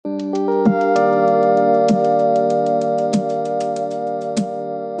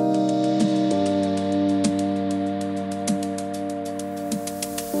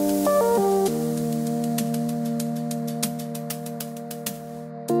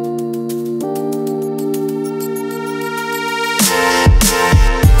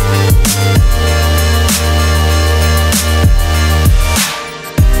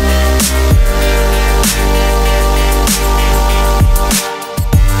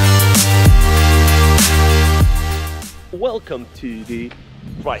welcome to the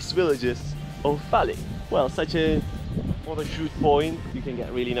rice villages of Bali. Well, such a photo shoot point, you can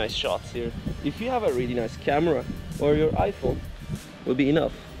get really nice shots here. If you have a really nice camera or your iPhone, will be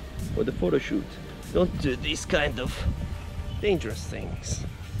enough for the photo shoot. Don't do these kind of dangerous things.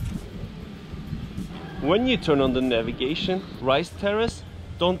 When you turn on the navigation, Rice Terrace,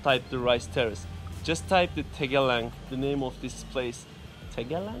 don't type the Rice Terrace. Just type the Tegalalang, the name of this place.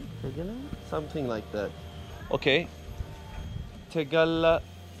 Tegalalang? Tegalalang? Something like that. Okay.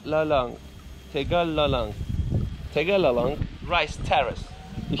 Tegalalang. Tegallalang. Tegalalang Rice Terrace.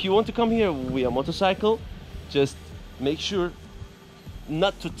 If you want to come here via motorcycle, just make sure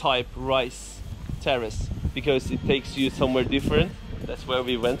not to type Rice Terrace because it takes you somewhere different. That's where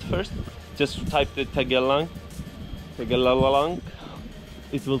we went first. Just type the Tegallalang.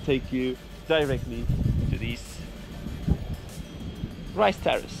 It will take you directly to these Rice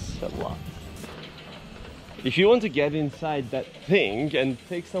Terrace a lot. If you want to get inside that thing and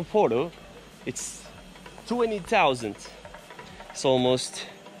take some photo, it's 20,000. It's almost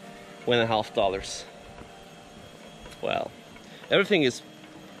 $1.5. Well, everything is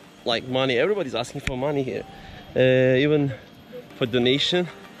like money. Everybody's asking for money here, even for donation,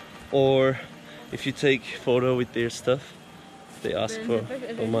 or if you take photo with their stuff, they ask for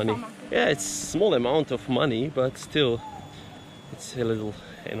money. Yeah, it's a small amount of money, but still, it's a little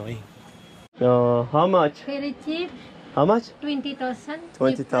annoying. How much? Very cheap. How much? 20,000.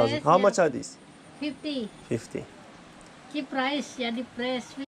 20,000. How much are these? 50. 50. Cheap price, ya di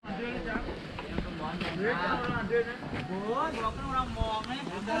press.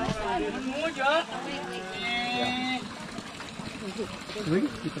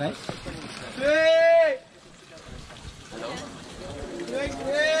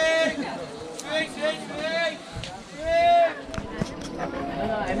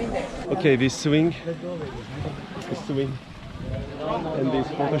 Okay, this swing, and this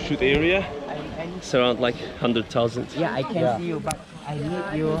photo shoot area is around like 100,000. Yeah, I can see you, but I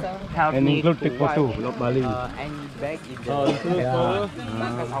need you help me include take photo, not Bali. and back in the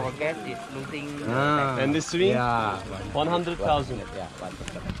because our guest is losing. And this swing, Yeah. 100,000. Yeah,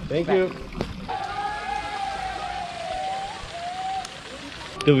 Thank you.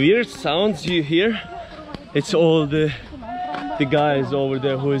 The weird sounds you hear, it's all the guys over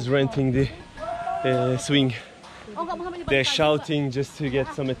there who is renting the swing. They're shouting just to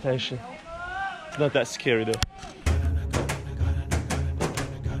get some attention. It's not that scary though.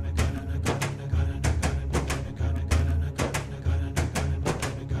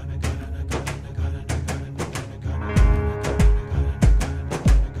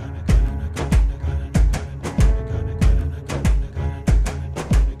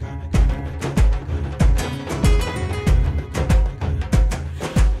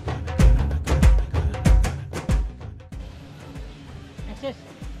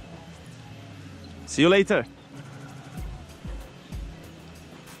 See you later.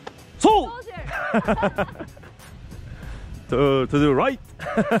 So to the right.